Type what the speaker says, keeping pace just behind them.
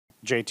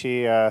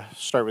JT,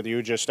 start with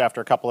you. Just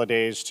after a couple of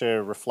days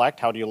to reflect,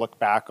 how do you look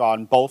back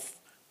on both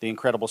the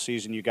incredible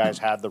season you guys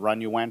had, the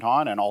run you went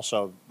on, and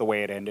also the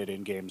way it ended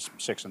in games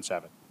 6 and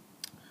 7?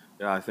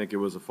 Yeah, I think it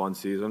was a fun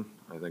season.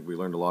 I think we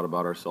learned a lot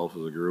about ourselves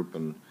as a group,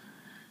 and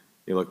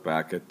you look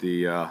back at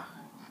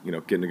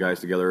getting the guys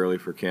together early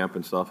for camp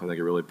and stuff. I think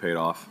it really paid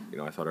off.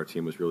 I thought our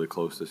team was really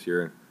close this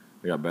year.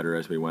 We got better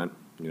as we went.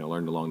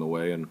 Learned along the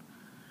way and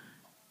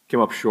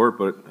came up short,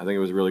 but I think it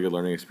was a really good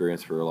learning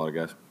experience for a lot of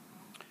guys.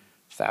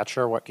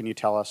 Thatcher, what can you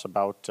tell us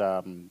about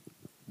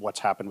what's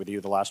happened with you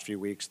the last few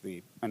weeks,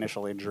 the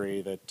initial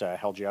injury that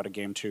held you out of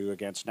Game 2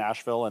 against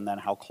Nashville, and then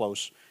how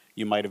close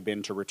you might have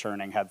been to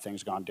returning had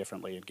things gone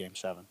differently in Game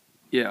 7?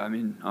 Yeah, I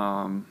mean,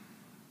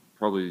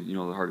 probably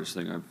the hardest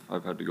thing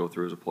I've had to go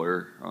through as a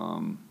player.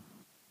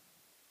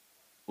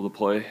 To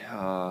play,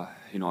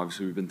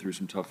 obviously we've been through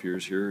some tough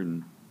years here,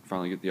 and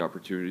finally get the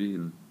opportunity,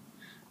 and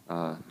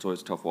it's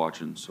always tough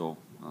watching. So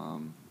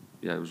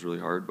yeah, it was really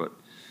hard, but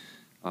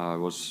I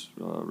was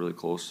really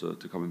close to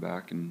coming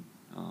back, and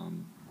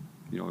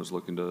I was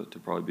looking to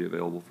probably be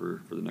available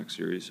for the next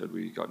series had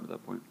we gotten to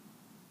that point.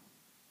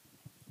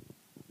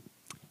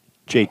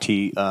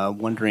 JT,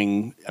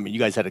 wondering, I mean, you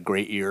guys had a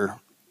great year.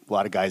 A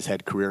lot of guys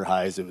had career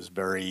highs.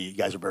 You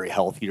guys are very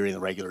healthy during the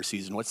regular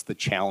season. What's the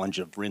challenge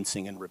of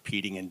rinsing and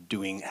repeating and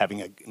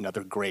having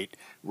another great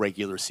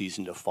regular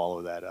season to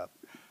follow that up?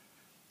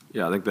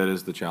 Yeah, I think that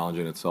is the challenge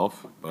in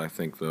itself, but I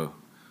think the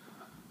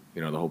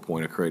whole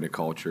point of creating a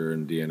culture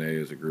and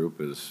DNA as a group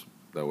is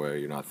that way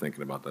you're not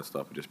thinking about that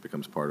stuff. It just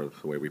becomes part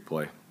of the way we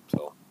play.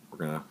 So we're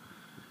going to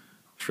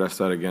stress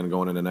that again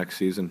going into next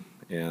season.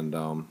 And,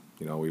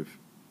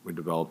 we've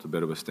developed a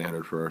bit of a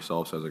standard for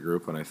ourselves as a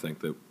group, and I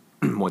think that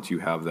once you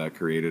have that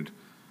created,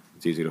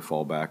 it's easy to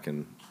fall back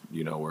and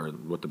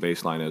what the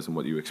baseline is and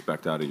what you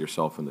expect out of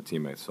yourself and the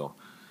teammates. So,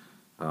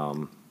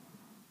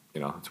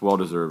 it's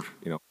well-deserved.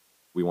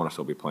 We want to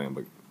still be playing,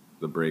 but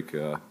the break,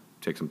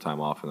 take some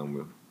time off, and then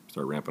we'll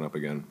start ramping up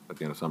again at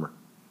the end of summer.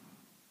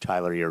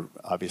 Tyler, you're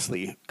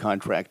obviously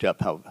contract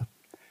up. How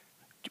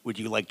would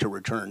you like to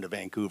return to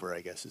Vancouver,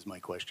 I guess, is my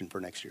question for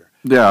next year.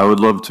 Yeah, I would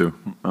love to.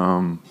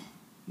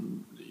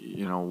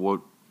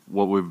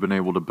 What we've been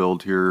able to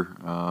build here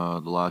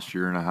the last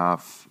year and a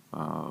half,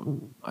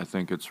 I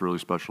think it's really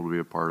special to be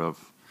a part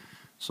of.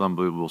 It's an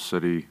unbelievable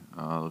city.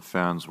 The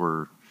fans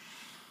were,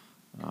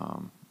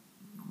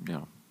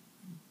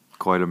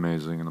 quite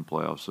amazing in the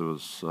playoffs.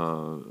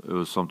 It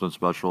was something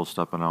special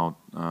stepping out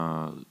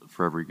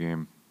for every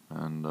game,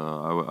 and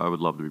I would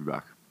love to be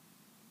back.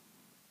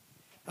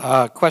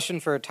 Question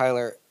for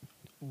Tyler.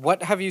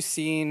 What have you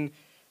seen,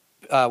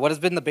 what has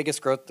been the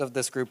biggest growth of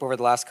this group over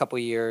the last couple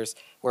of years,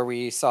 where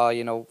we saw,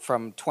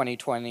 from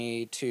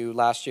 2020 to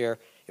last year,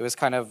 it was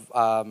kind of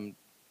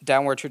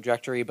downward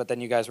trajectory, but then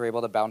you guys were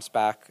able to bounce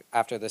back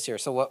after this year.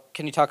 So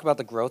can you talk about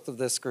the growth of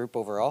this group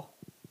overall?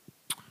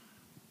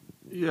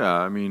 Yeah,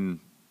 I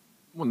mean,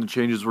 when the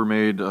changes were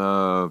made,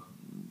 I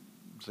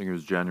think it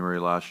was January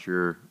last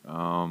year, we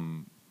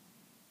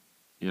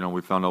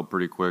found out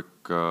pretty quick,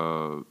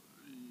 the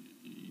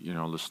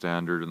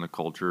standard and the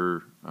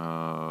culture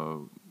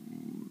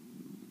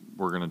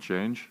were going to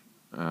change,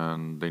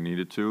 and they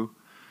needed to.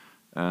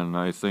 And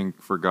I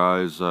think for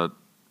guys that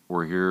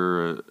were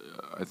here,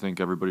 I think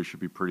everybody should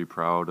be pretty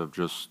proud of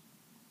just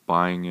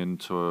buying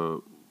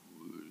into,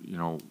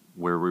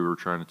 where we were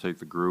trying to take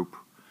the group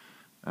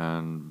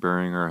and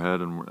burying our head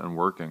and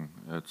working.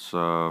 It's,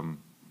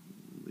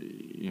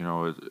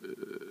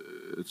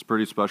 it's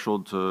pretty special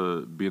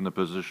to be in the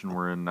position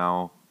we're in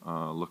now,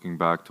 looking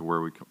back to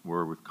where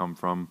we've come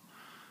from.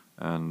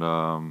 And,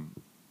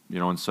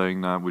 in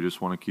saying that, we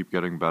just want to keep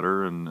getting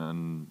better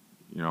and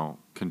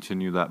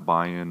continue that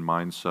buy-in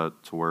mindset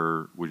to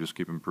where we just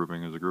keep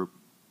improving as a group.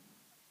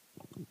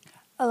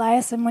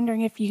 Elias, I'm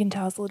wondering if you can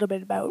tell us a little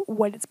bit about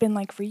what it's been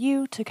like for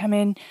you to come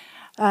in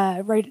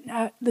right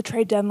at the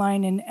trade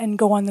deadline and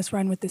go on this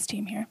run with this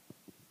team here.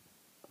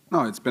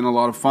 No, it's been a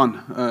lot of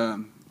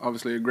fun.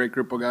 Obviously, a great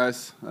group of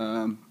guys.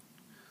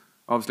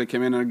 Obviously,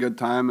 came in at a good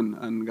time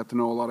and got to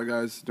know a lot of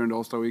guys during the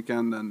All-Star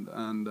weekend, and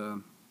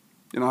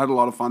I had a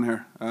lot of fun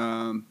here.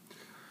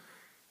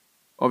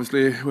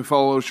 Obviously, we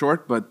fell a little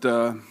short, but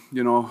I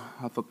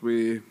thought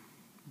we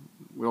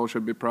all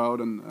should be proud,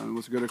 and it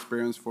was a good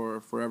experience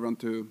for everyone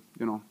to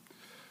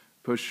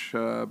push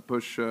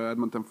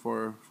Edmonton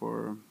for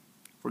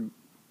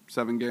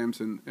 7 games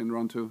in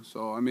round 2.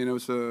 So I mean, it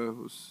was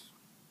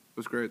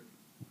great.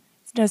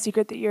 It's no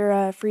secret that you're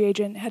a free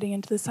agent heading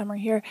into the summer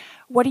here.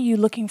 What are you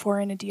looking for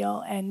in a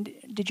deal, and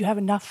did you have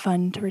enough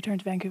fun to return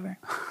to Vancouver?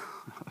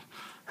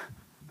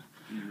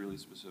 Be really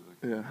specific.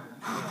 Yeah.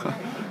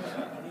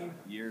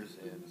 Years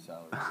in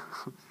salary.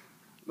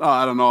 No,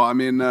 I don't know. I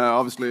mean,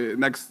 obviously,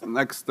 next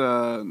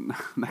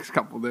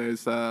couple of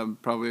days,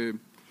 probably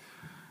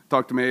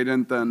talk to my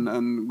agent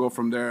and go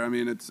from there. I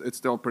mean, it's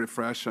still pretty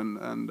fresh,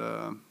 and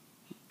so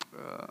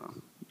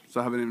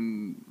I haven't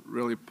even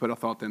really put a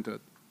thought into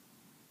it.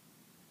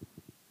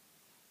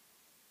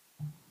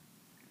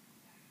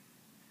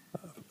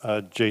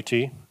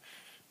 JT,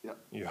 yeah,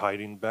 you're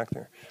hiding back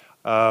there.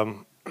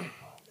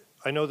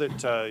 I know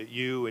that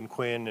you and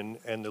Quinn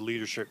and the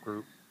leadership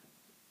group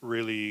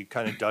really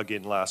kind of dug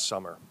in last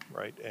summer,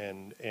 right?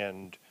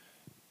 And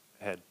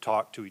had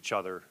talked to each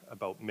other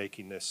about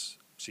making this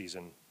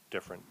season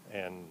different.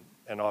 And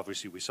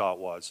obviously we saw it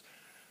was.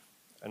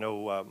 I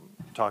know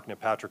talking to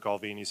Patrick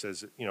Alvin, he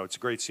says, you know, it's a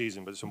great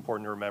season, but it's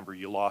important to remember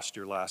you lost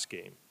your last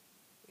game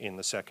in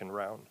the second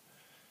round.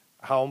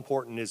 How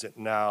important is it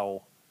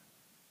now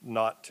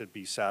not to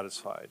be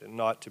satisfied and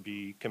not to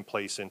be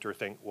complacent or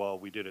think, well,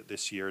 we did it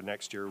this year,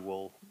 next year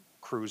we'll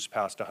cruise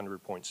past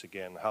 100 points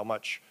again? How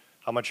much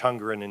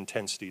hunger and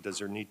intensity does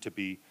there need to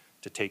be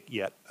to take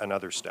yet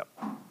another step?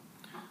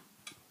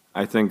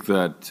 I think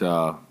that,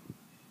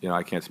 you know,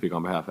 I can't speak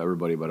on behalf of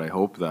everybody, but I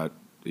hope that,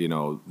 you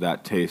know,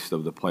 that taste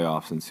of the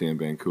playoffs and seeing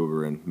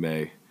Vancouver in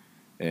May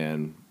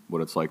and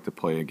what it's like to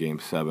play a Game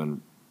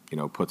 7, you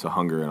know, puts a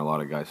hunger in a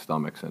lot of guys'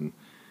 stomachs and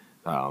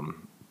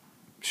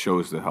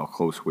shows that how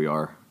close we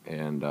are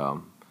and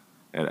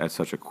at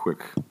such a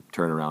quick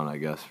turnaround, I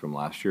guess, from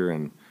last year.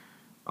 And,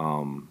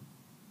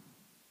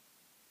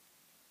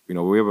 you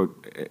know, we have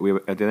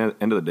at the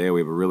end of the day, we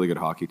have a really good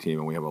hockey team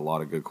and we have a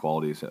lot of good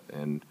qualities,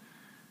 and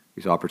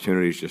these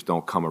opportunities just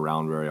don't come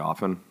around very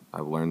often.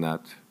 I've learned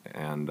that,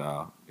 and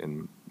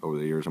over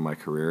the years of my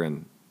career,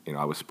 and you know,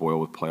 I was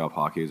spoiled with playoff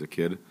hockey as a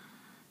kid,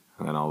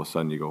 and then all of a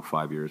sudden you go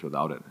 5 years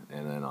without it,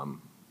 and then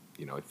I'm,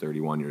 you know,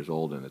 31 years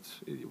old, and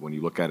when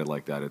you look at it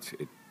like that,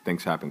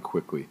 things happen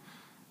quickly,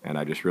 and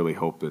I just really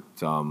hope that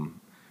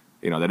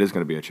you know, that is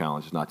going to be a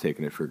challenge, is not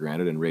taking it for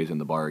granted and raising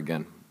the bar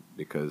again,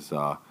 because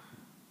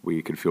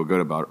we could feel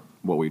good about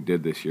what we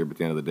did this year, but at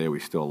the end of the day, we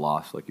still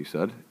lost, like you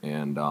said,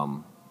 and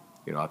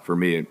you know, for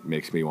me, it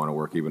makes me want to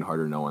work even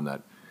harder knowing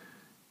that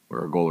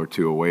we're a goal or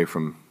two away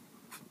from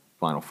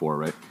Final Four,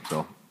 right?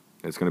 So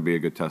it's going to be a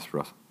good test for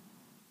us.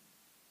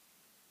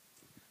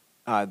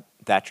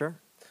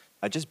 Thatcher,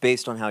 just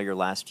based on how your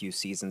last few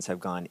seasons have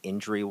gone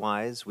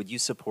injury-wise, would you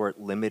support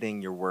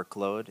limiting your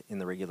workload in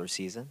the regular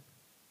season?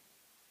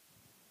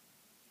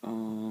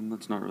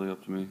 That's not really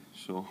up to me.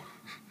 So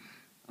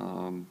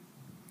I'm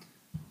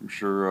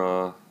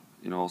sure,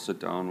 you know, I'll sit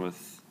down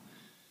with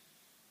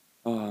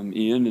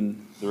Ian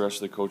and the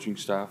rest of the coaching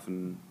staff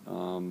and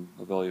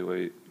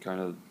evaluate kind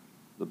of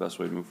the best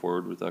way to move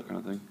forward with that kind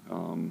of thing.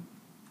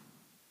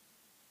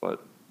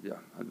 But yeah,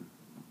 I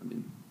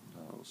mean,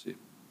 we'll see.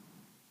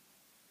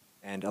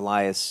 And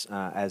Elias,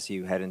 as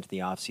you head into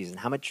the off season,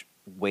 how much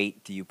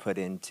weight do you put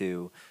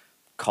into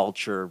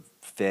culture,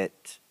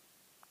 fit,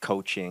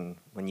 coaching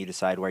when you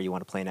decide where you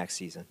want to play next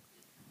season?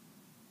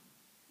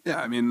 Yeah,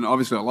 I mean,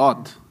 obviously a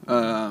lot.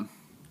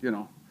 You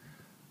know,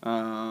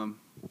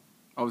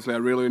 obviously I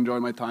really enjoy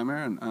my time here,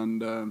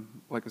 and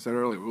like I said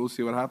earlier, we'll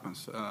see what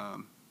happens.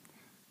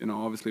 You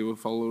know, obviously we'll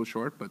fall a little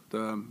short, but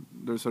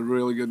there's a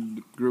really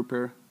good group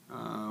here,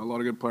 a lot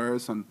of good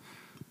players, and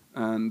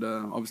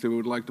obviously we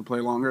would like to play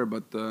longer,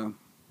 but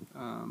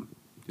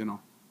you know,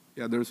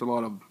 yeah, there's a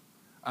lot of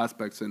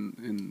aspects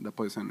in the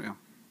place, and yeah.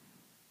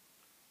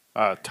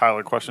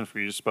 Tyler, question for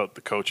you just about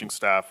the coaching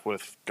staff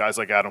with guys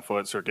like Adam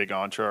Foote, Sergei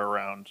Gonchar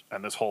around,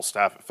 and this whole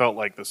staff. It felt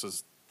like this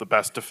is the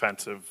best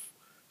defensive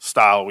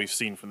style we've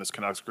seen from this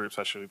Canucks group,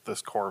 especially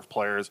this core of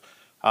players.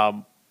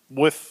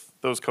 With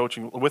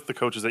the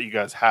coaches that you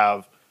guys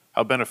have,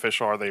 how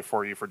beneficial are they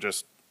for you for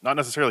just not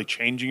necessarily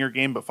changing your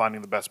game, but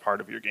finding the best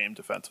part of your game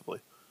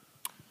defensively?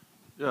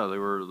 Yeah, they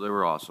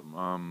were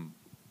awesome.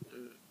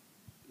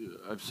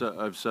 I've said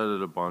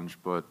it a bunch,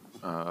 but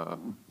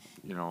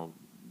you know,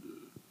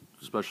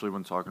 especially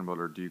when talking about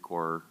our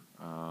D-core,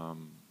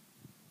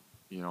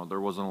 you know,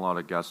 there wasn't a lot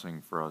of guessing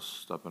for us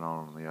stepping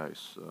out on the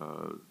ice.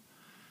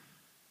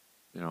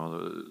 You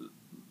know,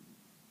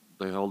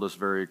 they held us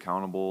very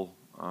accountable.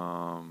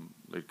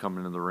 They'd come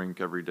into the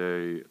rink every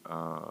day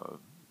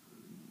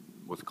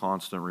with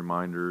constant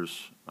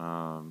reminders,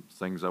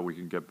 things that we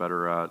can get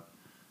better at,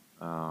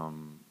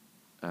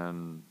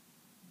 and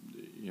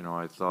you know,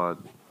 I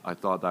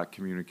thought that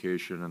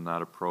communication and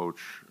that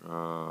approach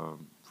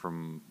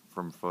from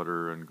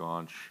Footer and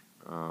Gonch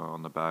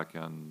on the back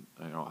end,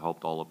 you know,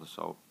 helped all of us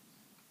out.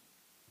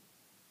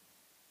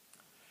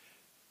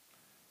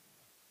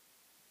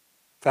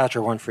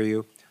 Thatcher, one for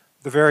you.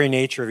 The very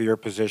nature of your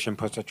position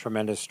puts a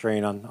tremendous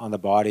strain on the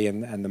body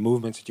and the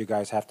movements that you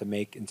guys have to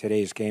make in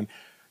today's game.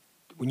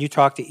 When you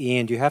talk to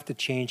Ian, do you have to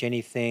change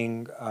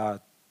anything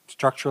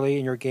structurally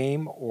in your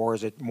game, or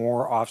is it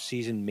more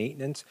off-season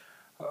maintenance?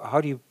 How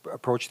do you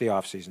approach the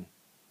off-season?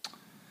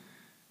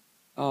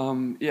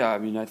 Yeah, I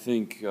mean, I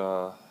think you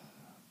know,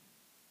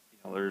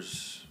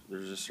 there's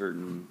a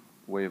certain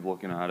way of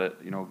looking at it.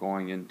 You know,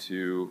 going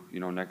into, you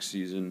know, next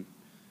season,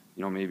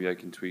 you know, maybe I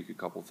can tweak a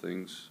couple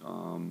things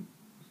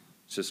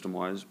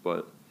system-wise,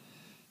 but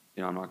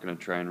you know, I'm not going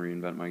to try and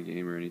reinvent my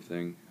game or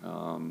anything.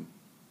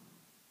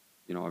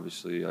 You know,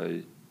 obviously,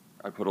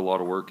 I put a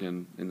lot of work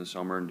in the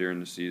summer and during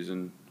the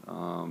season,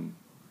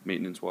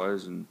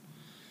 maintenance-wise, and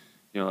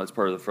you know, that's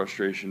part of the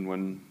frustration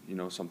when, you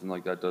know, something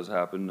like that does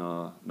happen,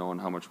 knowing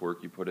how much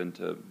work you put in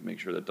to make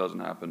sure that doesn't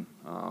happen.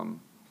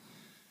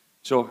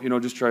 So, you know,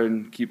 just try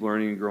and keep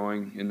learning and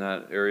growing in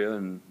that area,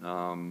 and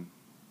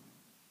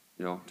you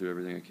do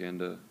everything I can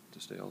to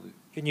stay healthy.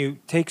 Can you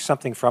take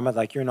something from it?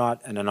 Like, you're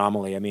not an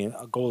anomaly. I mean,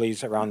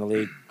 goalies around the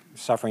league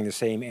suffering the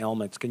same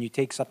ailments. Can you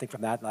take something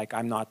from that? Like,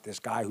 I'm not this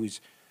guy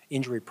who's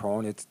injury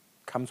prone. It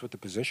comes with the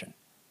position.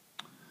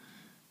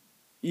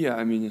 Yeah,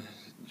 I mean, it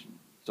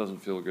doesn't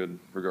feel good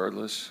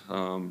regardless,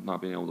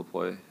 not being able to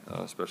play,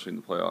 especially in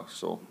the playoffs.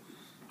 So,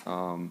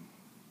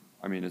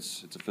 I mean,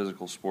 it's a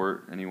physical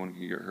sport. Anyone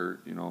can get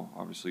hurt.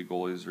 Obviously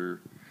goalies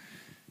are,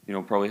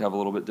 probably have a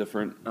little bit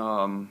different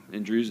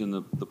injuries than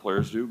the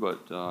players do,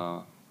 but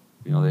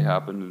they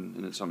happen,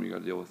 and it's something you got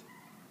to deal with.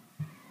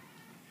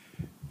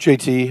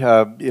 JT,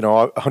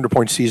 a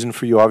 100-point season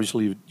for you.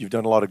 Obviously, you've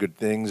done a lot of good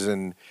things,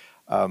 and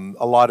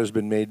a lot has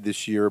been made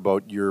this year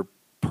about your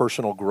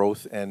personal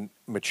growth and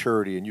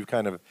maturity. And you've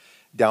kind of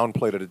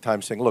downplayed it at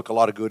times, saying, "Look, a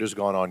lot of good has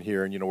gone on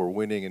here, and we're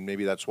winning, and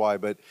maybe that's why."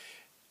 But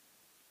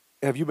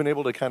have you been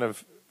able to kind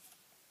of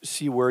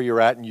see where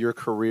you're at in your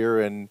career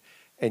and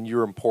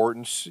your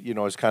importance,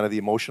 as kind of the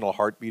emotional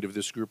heartbeat of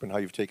this group, and how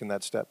you've taken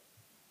that step?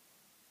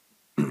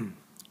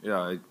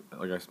 Yeah,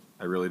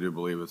 I really do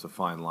believe it's a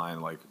fine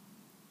line. Like,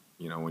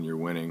 when you're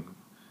winning,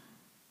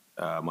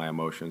 my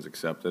emotions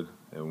accepted,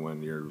 and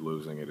when you're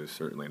losing, it is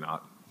certainly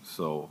not.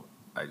 So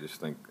I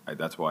just think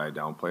that's why I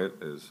downplay it.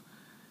 Is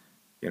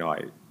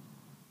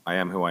I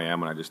am who I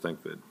am, and I just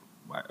think that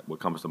what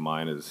comes to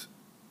mind is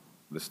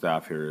the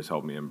staff here has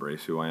helped me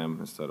embrace who I am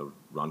instead of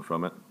run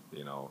from it.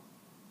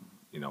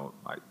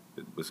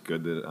 It was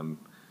good that I'm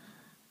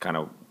kind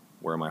of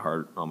wearing my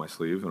heart on my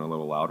sleeve and a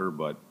little louder,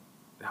 but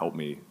help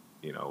me,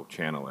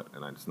 channel it.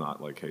 And it's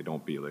not like, hey,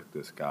 don't be like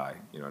this guy.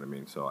 You know what I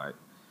mean? So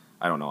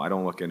I don't know. I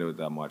don't look into it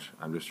that much.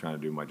 I'm just trying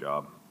to do my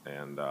job.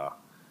 And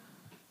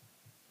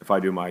if I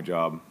do my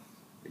job,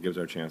 it gives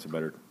our team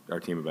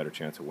a better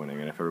chance of winning.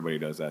 And if everybody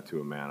does that to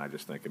a man, I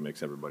just think it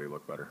makes everybody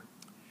look better.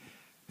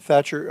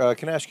 Thatcher,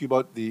 can I ask you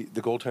about the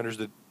goaltenders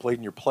that played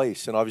in your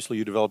place? And obviously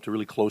you developed a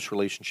really close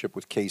relationship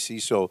with Casey.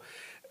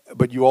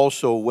 But you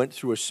also went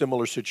through a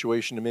similar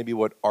situation to maybe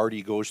what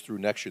Artie goes through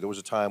next year. There was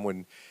a time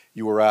when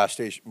you were asked,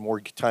 hey, more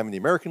time in the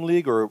American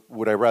League, or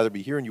would I rather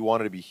be here, and you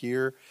wanted to be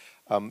here.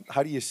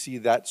 How do you see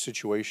that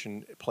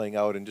situation playing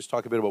out? And just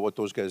talk a bit about what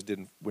those guys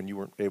did when you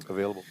weren't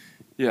available.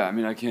 Yeah, I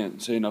mean, I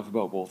can't say enough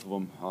about both of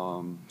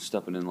them.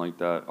 Stepping in like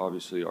that,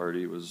 obviously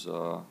Artie was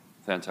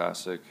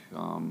fantastic.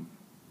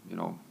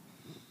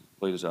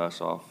 Played his ass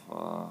off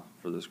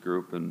for this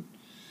group, and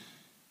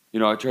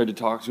I tried to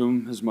talk to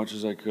him as much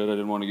as I could. I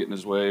didn't want to get in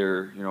his way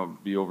or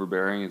be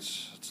overbearing.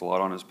 It's a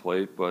lot on his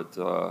plate, but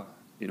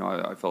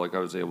I felt like I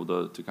was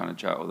able to kind of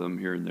chat with him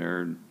here and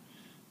there, and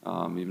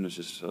even if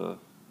it's just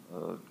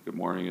good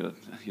morning,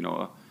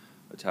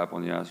 a tap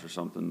on the ass or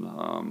something,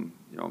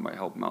 it might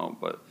help him out.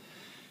 But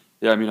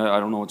yeah, I mean, I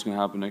don't know what's going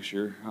to happen next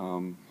year.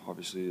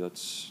 Obviously,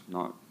 that's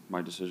not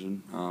my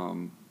decision.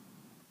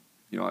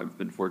 I've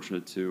been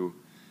fortunate to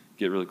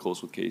get really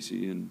close with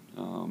Casey, and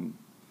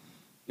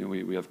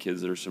we have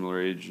kids that are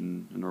similar age,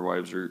 and our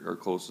wives are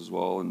close as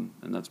well, and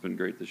that's been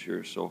great this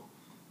year. So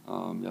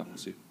yeah, we'll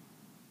see.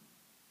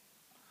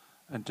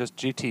 And just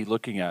GT,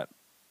 looking at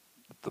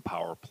the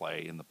power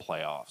play in the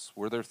playoffs,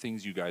 were there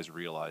things you guys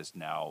realized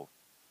now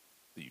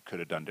that you could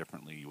have done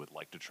differently, you would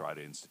like to try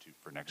to institute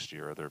for next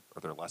year? Are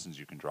there lessons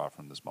you can draw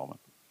from this moment?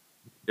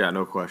 Yeah,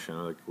 no question.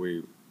 Like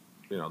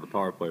the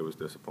power play was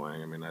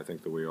disappointing. I mean, I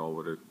think that we all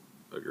would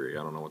agree.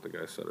 I don't know what the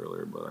guy said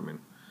earlier, but I mean,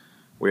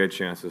 we had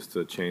chances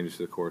to change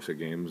the course of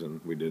games,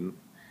 and we didn't.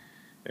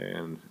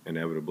 And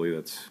inevitably,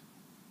 that's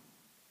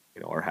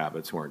our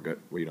habits weren't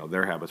good.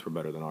 Their habits were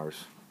better than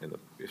ours,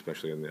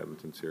 especially in the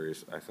Edmonton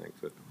series. I think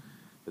that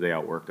they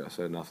outworked us.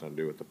 It had nothing to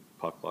do with the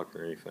puck luck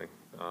or anything.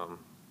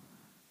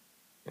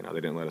 They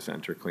didn't let us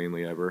enter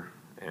cleanly ever,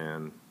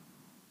 and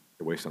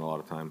they're wasting a lot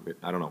of time.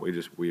 I don't know.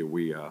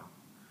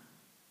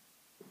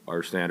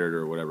 Our standard,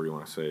 or whatever you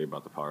want to say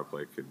about the power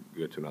play, could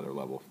get to another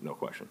level, no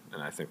question.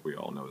 And I think we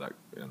all know that.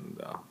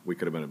 And we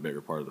could have been a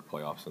bigger part of the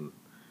playoffs,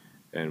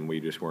 and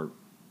we just weren't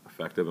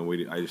effective.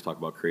 And I just talk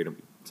about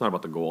creating. It's not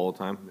about the goal all the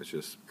time. It's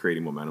just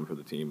creating momentum for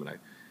the team. And I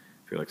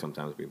feel like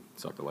sometimes we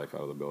suck the life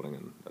out of the building,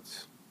 and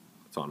that's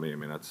on me. I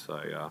mean, I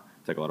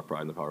take a lot of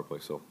pride in the power play,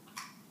 so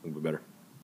we'll be better.